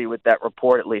transparency with that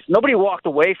report, at least. Nobody walked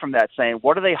away from that saying,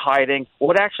 what are they hiding?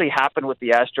 What actually happened with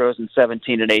the Astros in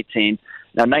 17 and 18?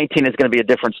 Now, 19 is going to be a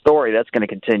different story. That's going to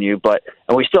continue,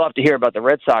 and we still have to hear about the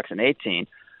Red Sox in 18.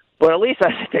 But at least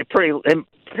I think they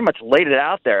pretty much laid it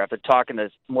out there after talking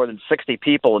to more than 60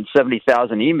 people and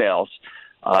 70,000 emails.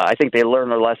 I think they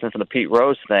learned their lesson from the Pete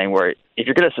Rose thing, where if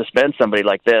you're going to suspend somebody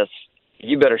like this,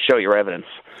 you better show your evidence.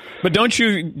 But don't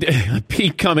you,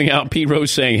 Pete Rose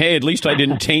saying, hey, at least I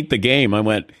didn't taint the game. I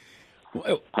went,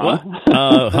 what?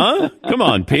 Huh? Come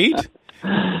on, Pete.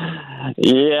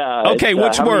 Yeah. Okay,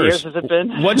 what's how worse? Many years has it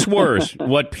been? What's worse,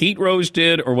 what Pete Rose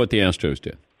did or what the Astros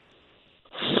did?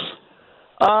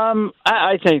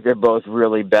 I think they're both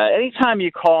really bad. Anytime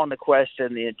you call into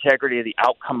question the integrity of the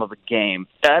outcome of a game,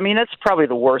 I mean, that's probably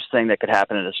the worst thing that could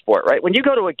happen in a sport, right? When you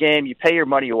go to a game, you pay your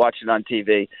money, you watch it on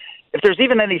TV. If there's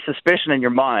even any suspicion in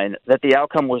your mind that the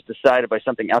outcome was decided by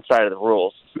something outside of the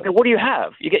rules, I mean, what do you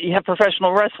have? You have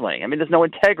professional wrestling. I mean, there's no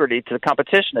integrity to the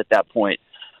competition at that point.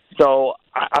 So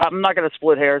I'm not going to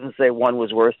split hairs and say one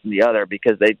was worse than the other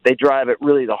because they drive at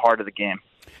really the heart of the game.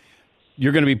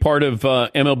 You're going to be part of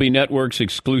MLB Network's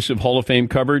exclusive Hall of Fame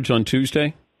coverage on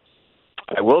Tuesday?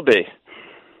 I will be.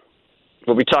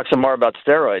 Well, we talk some more about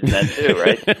steroids then, too,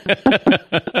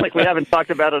 right? Like we haven't talked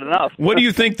about it enough. What do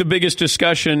you think the biggest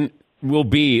discussion will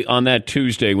be on that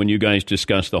Tuesday when you guys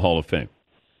discuss the Hall of Fame?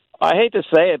 I hate to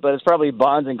say it, but it's probably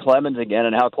Bonds and Clemens again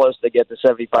and how close they get to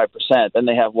 75%. Then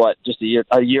they have, just a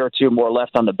year or two more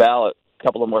left on the ballot, a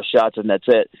couple of more shots, and that's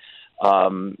it.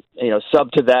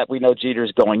 Sub to that, we know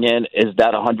Jeter's going in. Is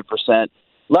that 100%?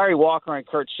 Larry Walker and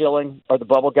Curt Schilling are the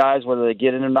bubble guys, whether they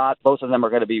get in or not. Both of them are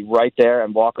going to be right there,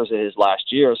 and Walker's in his last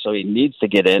year, so he needs to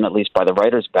get in, at least by the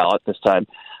writer's ballot this time.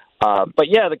 But,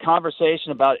 yeah, the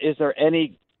conversation about is there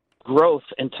any growth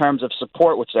in terms of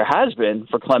support, which there has been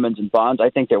for Clemens and Bonds,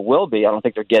 I think there will be. I don't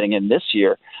think they're getting in this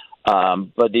year.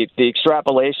 But the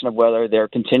extrapolation of whether they're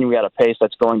continuing at a pace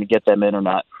that's going to get them in or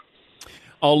not.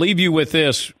 I'll leave you with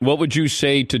this. What would you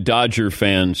say to Dodger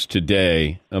fans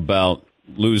today about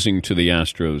losing to the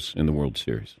Astros in the World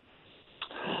Series?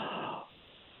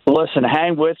 Listen,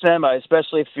 hang with them. I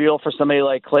especially feel for somebody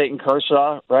like Clayton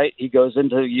Kershaw, right? He goes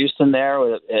into Houston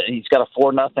there. He's got a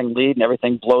 4-0 lead, and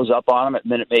everything blows up on him at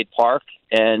Minute Maid Park.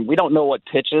 And we don't know what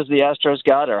pitches the Astros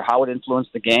got or how it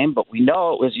influenced the game, but we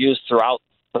know it was used throughout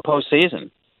the postseason,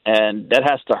 and that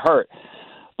has to hurt.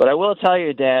 But I will tell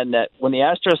you, Dan, that when the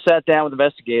Astros sat down with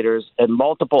investigators and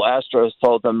multiple Astros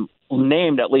told them,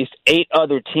 named at least 8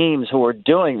 other teams who were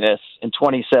doing this in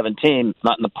 2017,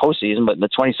 not in the postseason, but in the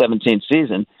 2017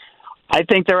 season, I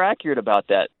think they're accurate about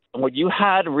that. When you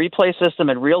had a replay system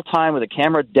in real time with a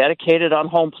camera dedicated on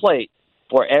home plate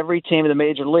for every team in the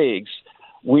major leagues,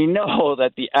 we know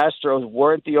that the Astros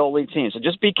weren't the only team. So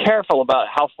just be careful about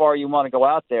how far you want to go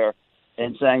out there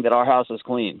in saying that our house is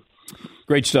clean.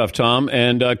 Great stuff, Tom.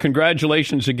 And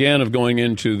congratulations again of going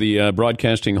into the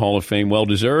Broadcasting Hall of Fame.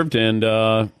 Well-deserved. And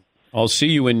I'll see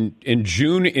you in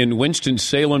June in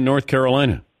Winston-Salem, North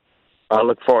Carolina. I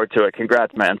look forward to it.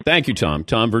 Congrats, man. Thank you, Tom.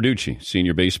 Tom Verducci,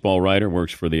 senior baseball writer,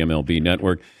 works for the MLB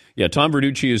Network. Yeah, Tom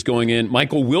Verducci is going in.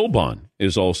 Michael Wilbon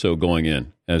is also going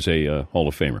in as a Hall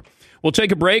of Famer. We'll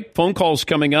take a break. Phone calls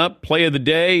coming up. Play of the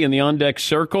day in the on-deck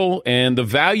circle. And the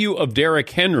value of Derrick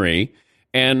Henry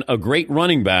and a great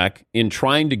running back in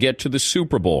trying to get to the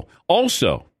Super Bowl.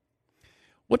 Also,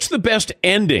 what's the best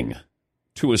ending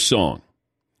to a song?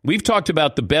 We've talked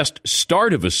about the best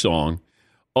start of a song.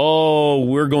 Oh,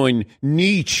 we're going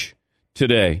niche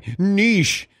today.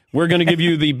 Niche. We're going to give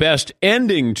you the best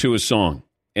ending to a song.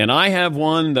 And I have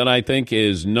one that I think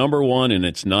is number one, and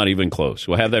it's not even close.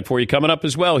 We'll have that for you coming up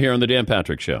as well here on The Dan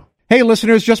Patrick Show. Hey,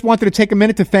 listeners, just wanted to take a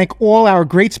minute to thank all our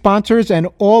great sponsors and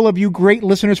all of you great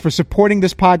listeners for supporting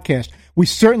this podcast. We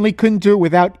certainly couldn't do it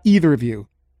without either of you.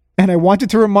 And I wanted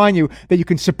to remind you that you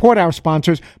can support our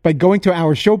sponsors by going to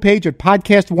our show page at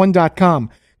podcast1.com.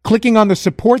 Clicking on the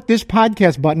Support This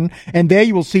Podcast button, and there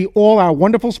you will see all our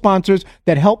wonderful sponsors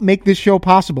that help make this show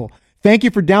possible. Thank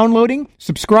you for downloading,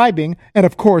 subscribing, and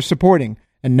of course, supporting.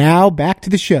 And now, back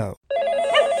to the show.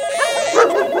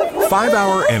 5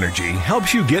 Hour Energy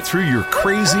helps you get through your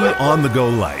crazy on-the-go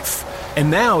life. And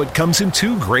now it comes in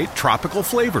 2 great tropical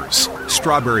flavors,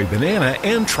 Strawberry Banana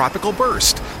and Tropical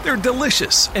Burst. They're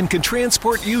delicious and can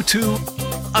transport you to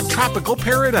a tropical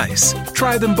paradise.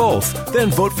 Try them both, then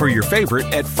vote for your favorite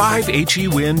at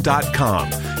 5hewin.com.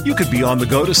 You could be on the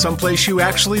go to someplace you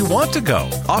actually want to go.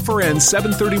 Offer ends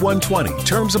 7/31/20.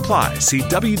 Terms apply. See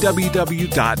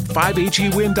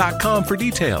www.5hewin.com for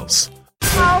details.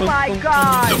 Oh, my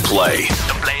God. The play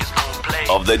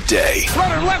of the day.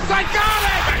 Runner left side, got it!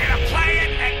 They're going to play it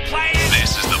and play it.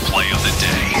 This is the play of the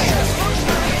day.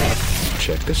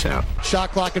 Check this out.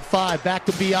 Shot clock at 5. Back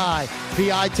to B.I.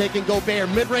 B.I. taking Gobert.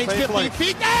 Mid-range 15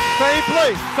 feet. Down! Same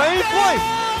play. Same play.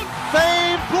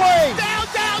 Same play. Down,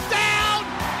 down, down.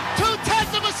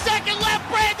 0.2 of a second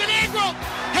left. Brandon Ingram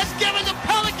has given the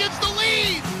Pelicans the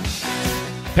lead.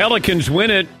 Pelicans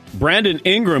win it. Brandon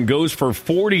Ingram goes for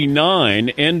 49,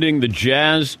 ending the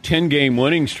Jazz 10-game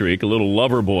winning streak. A little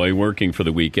lover boy working for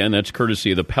the weekend. That's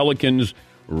courtesy of the Pelicans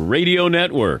Radio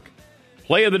Network.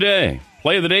 Play of the day.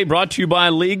 Play of the day brought to you by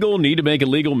Legal. Need to make it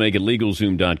legal? Make it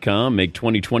LegalZoom.com. Make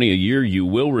 2020 a year you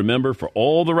will remember for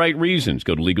all the right reasons.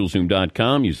 Go to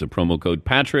LegalZoom.com. Use the promo code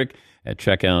Patrick at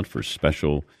checkout for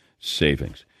special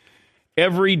savings.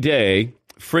 Every day,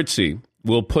 Fritzy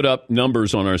will put up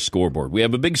numbers on our scoreboard. We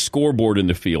have a big scoreboard in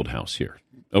the field house here,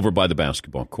 over by the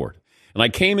basketball court. And I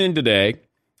came in today,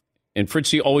 and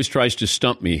Fritzy always tries to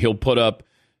stump me. He'll put up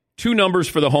 2 numbers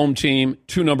for the home team,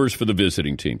 2 numbers for the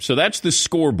visiting team. So that's the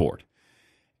scoreboard.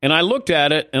 And I looked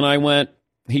at it, and I went,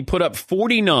 he put up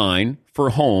 49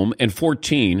 for home and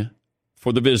 14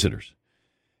 for the visitors.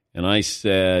 And I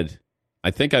said, I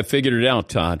think I figured it out,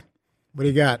 Todd. What do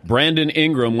you got? Brandon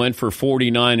Ingram went for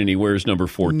 49, and he wears number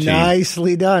 14.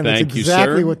 Nicely done. Thank That's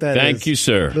exactly you, sir. what that is. Thank you,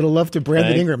 sir. Little love to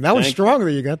Brandon Ingram. That was stronger.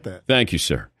 You got that. Thank you,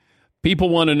 sir. People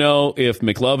want to know if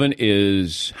McLovin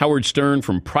is Howard Stern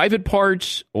from Private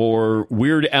Parts or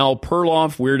Weird Al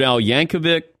Perloff, Weird Al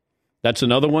Yankovic. That's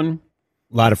another one.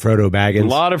 A lot of Frodo Baggins. A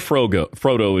lot of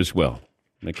Frodo as well.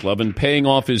 McLovin paying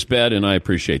off his bet, and I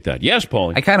appreciate that. Yes,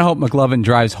 Paulie? I kind of hope McLovin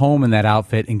drives home in that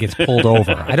outfit and gets pulled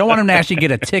over. I don't want him to actually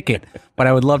get a ticket, but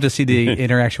I would love to see the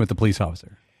interaction with the police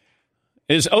officer.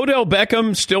 Is Odell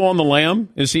Beckham still on the lam?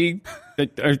 Is he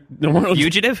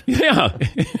fugitive? Yeah.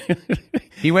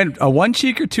 He went a 1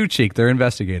 cheek or 2 cheek. They're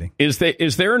investigating. Is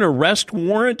there an arrest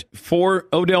warrant for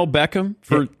Odell Beckham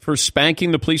for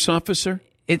spanking the police officer?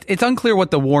 It's unclear what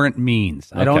the warrant means.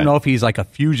 I don't know if he's like a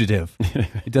fugitive.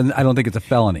 I don't think it's a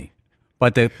felony.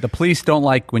 But the police don't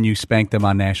like when you spank them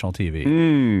on national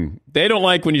TV. They don't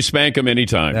like when you spank them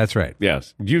anytime. That's right.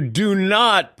 Yes. You do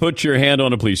not put your hand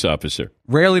on a police officer.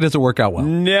 Rarely does it work out well.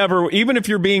 Never. Even if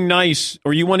you're being nice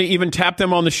or you want to even tap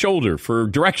them on the shoulder for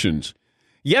directions.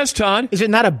 Yes, Todd? Is it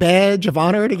not a badge of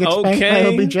honor to get spanked by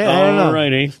OBJ? I don't know. All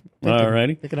righty.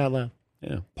 Think it out loud.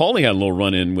 Yeah. Paulie had a little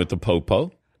run-in with the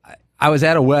Popo. I was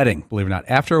at a wedding, believe it or not,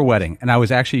 after a wedding, and I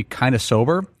was actually kind of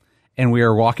sober, and we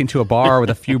were walking to a bar with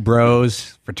a few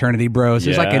bros, fraternity bros. It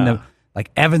was like in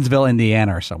Evansville,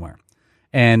 Indiana or somewhere.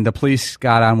 And the police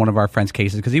got on one of our friend's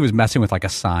cases because he was messing with like a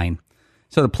sign.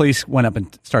 So the police went up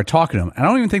and started talking to him. And I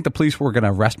don't even think the police were going to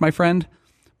arrest my friend,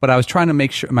 but I was trying to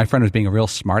make sure my friend was being a real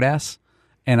smartass.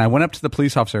 And I went up to the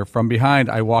police officer from behind.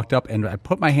 I walked up and I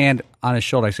put my hand on his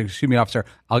shoulder. I said, "Excuse me, officer,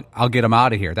 I'll get him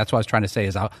out of here." That's what I was trying to say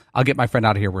is I'll get my friend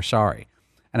out of here. We're sorry.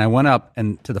 And I went up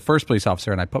and to the first police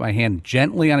officer and I put my hand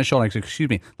gently on his shoulder. I said, "Excuse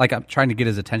me," like I'm trying to get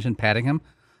his attention, patting him.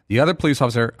 The other police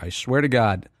officer, I swear to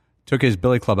God, took his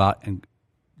billy club out and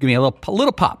gave me a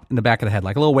little pop in the back of the head,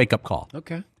 like a little wake up call.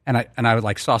 Okay. And I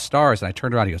like saw stars and I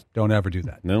turned around. He goes, "Don't ever do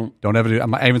that. No, don't ever do it."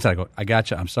 I even said, "I got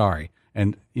you. I'm sorry."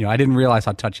 And I didn't realize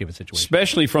how touchy of a situation,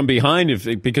 especially from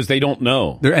behind, because they don't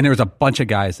know. And there was a bunch of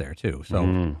guys there too.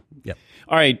 So, yeah.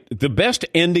 All right, the best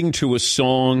ending to a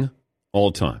song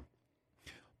all time.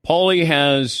 Paulie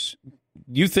has.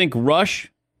 You think Rush?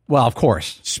 Well, of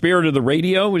course. Spirit of the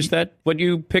Radio, is that what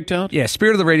you picked out? Yeah,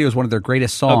 Spirit of the Radio is one of their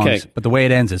greatest songs, okay. But the way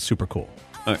it ends is super cool.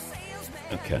 All right.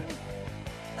 Okay.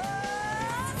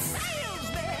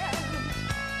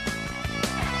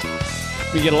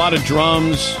 We get a lot of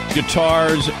drums,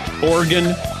 guitars,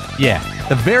 organ. Yeah.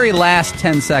 The very last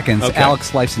 10 seconds, okay.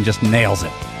 Alex Lifeson just nails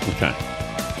it. Okay.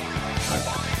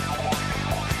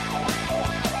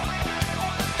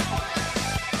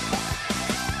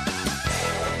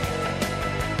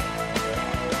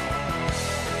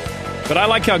 But I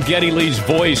like how Geddy Lee's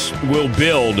voice will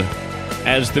build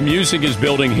as the music is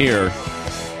building here.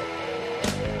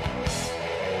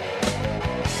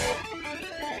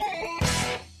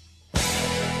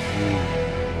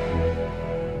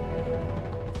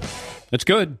 It's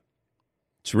good.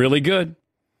 It's really good.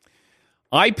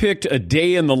 I picked A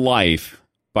Day in the Life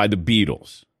by the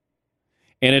Beatles.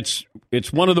 And it's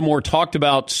one of the more talked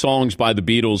about songs by the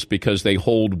Beatles because they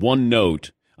hold one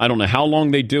note. I don't know how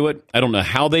long they do it. I don't know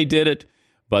how they did it.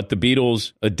 But the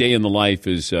Beatles, A Day in the Life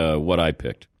is what I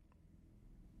picked.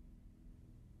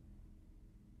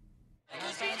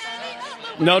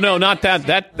 No, not that.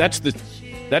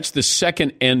 That's the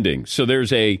second ending. So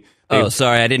there's a... Oh,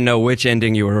 sorry, I didn't know which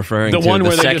ending you were referring to. The one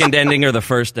where the second ending or the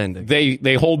first ending?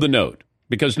 They hold the note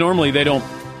because normally they don't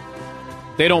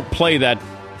play that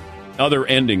other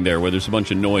ending there where there's a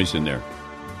bunch of noise in there.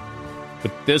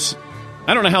 But this,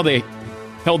 I don't know how they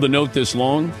held the note this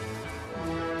long.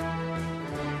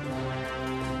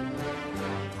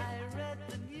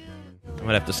 I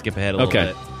might have to skip ahead a little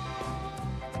bit.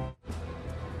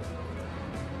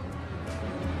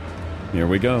 Here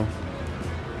we go.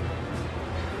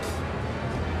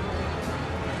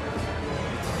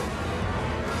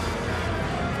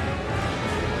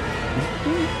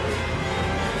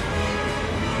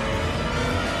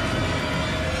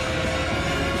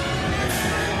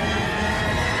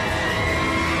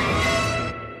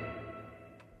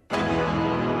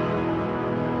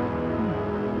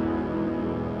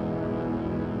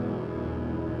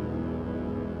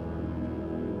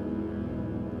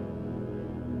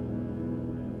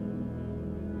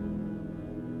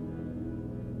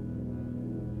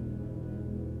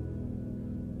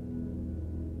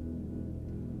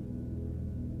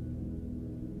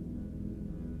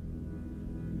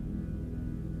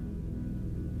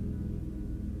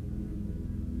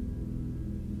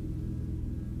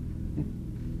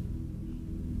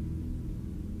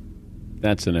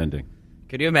 That's an ending.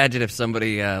 Could you imagine if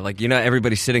somebody,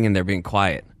 everybody's sitting in there being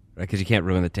quiet, right? Because you can't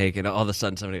ruin the take, and all of a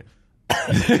sudden somebody, go,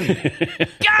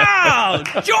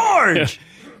 George!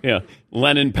 Yeah.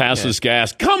 Lennon passes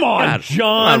gas. Come on,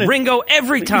 John! Come on, Ringo,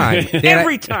 every time.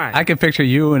 Every time. I can picture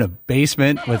you in a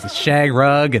basement with a shag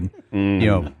rug and,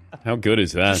 How good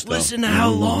is that, Just listen to how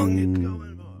long it's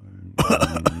going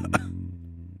on.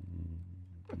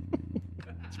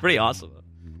 It's pretty awesome.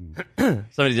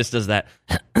 Somebody just does that.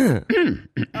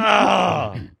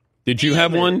 Did you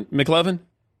have one, McLevin?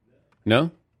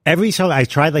 No? Every song, I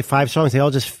tried like 5 songs, they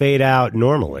all just fade out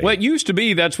normally. Well, it used to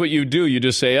be that's what you do. You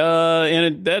just say,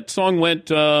 that song went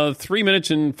 3 minutes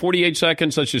and 48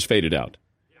 seconds. Let's just fade it out.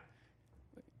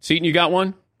 Seton, you got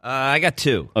one? I got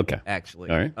 2. Okay. Actually.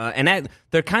 All right. And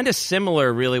they're kind of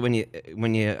similar, really, when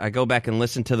I go back and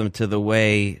listen to them to the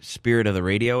way Spirit of the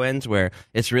Radio ends, where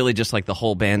it's really just like the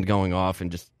whole band going off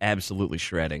and just absolutely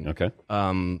shredding. Okay.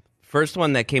 First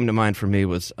one that came to mind for me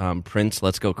was Prince,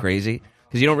 Let's Go Crazy,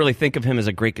 because you don't really think of him as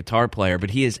a great guitar player,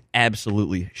 but he is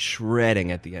absolutely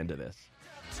shredding at the end of this.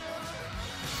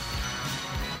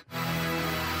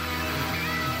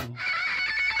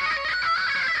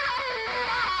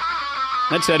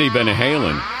 That's Eddie Van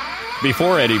Halen.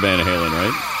 Before Eddie Van Halen,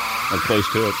 right? Or close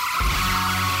to it.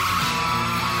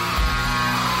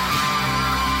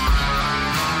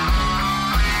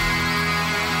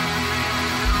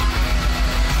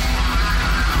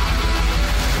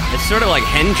 It's sort of like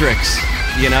Hendrix,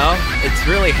 you know? It's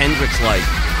really Hendrix-like.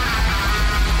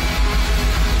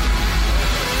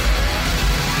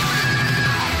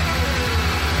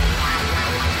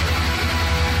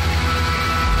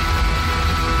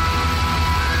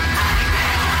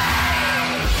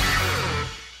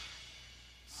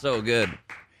 So good.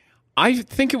 I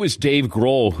think it was Dave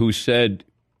Grohl who said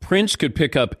Prince could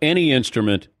pick up any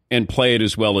instrument and play it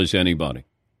as well as anybody.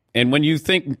 And when you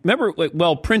think, remember,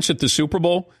 Prince at the Super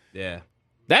Bowl? Yeah.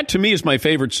 That to me is my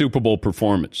favorite Super Bowl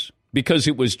performance because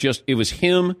it was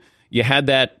him. You had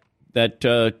that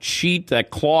sheet, that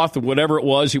cloth, or whatever it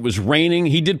was. It was raining.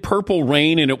 He did Purple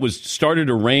Rain, and it started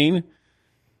to rain.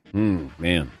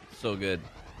 Man. So good.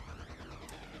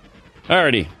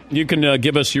 Alrighty. You can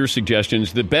give us your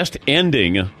suggestions. The best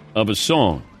ending of a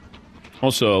song.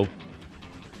 Also,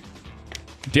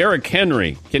 Derrick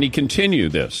Henry, can he continue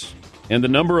this? And the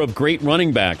number of great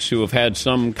running backs who have had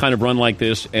some kind of run like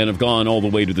this and have gone all the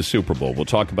way to the Super Bowl. We'll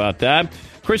talk about that.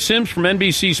 Chris Sims from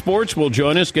NBC Sports will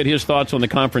join us, get his thoughts on the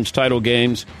conference title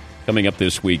games coming up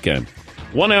this weekend.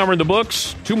 1 hour in the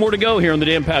books, 2 more to go here on the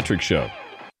Dan Patrick Show.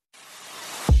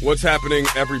 What's happening,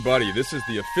 everybody? This is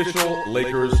the official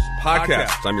Lakers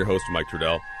podcast. I'm your host, Mike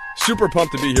Trudell. Super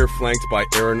pumped to be here, flanked by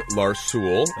Aaron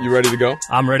Larsoul. You ready to go?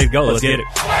 I'm ready to go. Let's get it.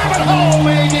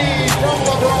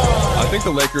 I think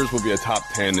the Lakers will be a top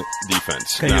 10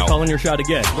 defense. Okay, you're calling your shot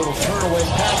again. Little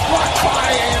turnaround pass blocked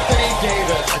by Anthony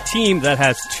Davis. A team that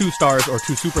has 2 stars or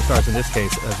 2 superstars in this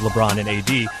case, as LeBron and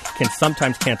AD, can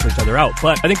sometimes cancel each other out.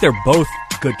 But I think they're both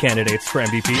good candidates for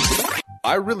MVP.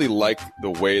 I really like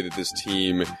the way that this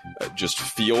team just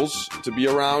feels to be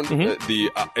around.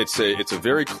 It's a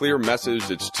very clear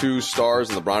message. It's 2 stars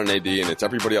in LeBron and AD, and it's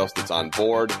everybody else that's on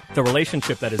board. The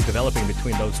relationship that is developing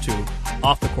between those two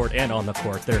off the court and on the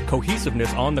court, their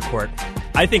cohesiveness on the court,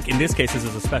 I think in this case this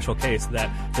is a special case that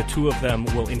the 2 of them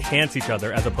will enhance each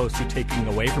other as opposed to taking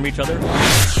away from each other.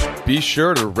 Be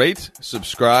sure to rate,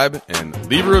 subscribe, and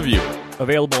leave a review.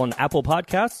 Available on Apple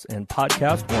Podcasts and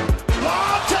Podcast One.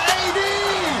 Lob to AD.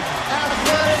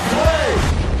 Athletic play.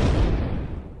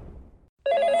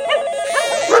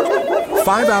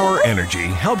 5 Hour Energy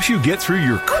helps you get through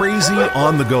your crazy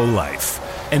on-the-go life.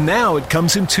 And now it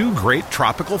comes in 2 great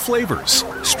tropical flavors,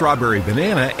 Strawberry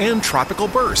Banana and Tropical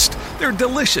Burst. They're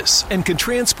delicious and can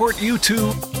transport you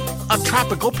to a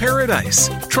tropical paradise.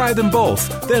 Try them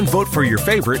both, then vote for your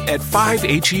favorite at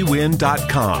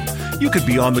 5HEWin.com. You could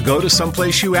be on the go to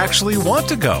someplace you actually want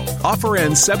to go. Offer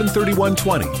ends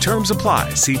 7/31/20. Terms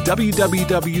apply. See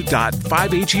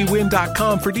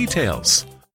www.5HEWin.com for details.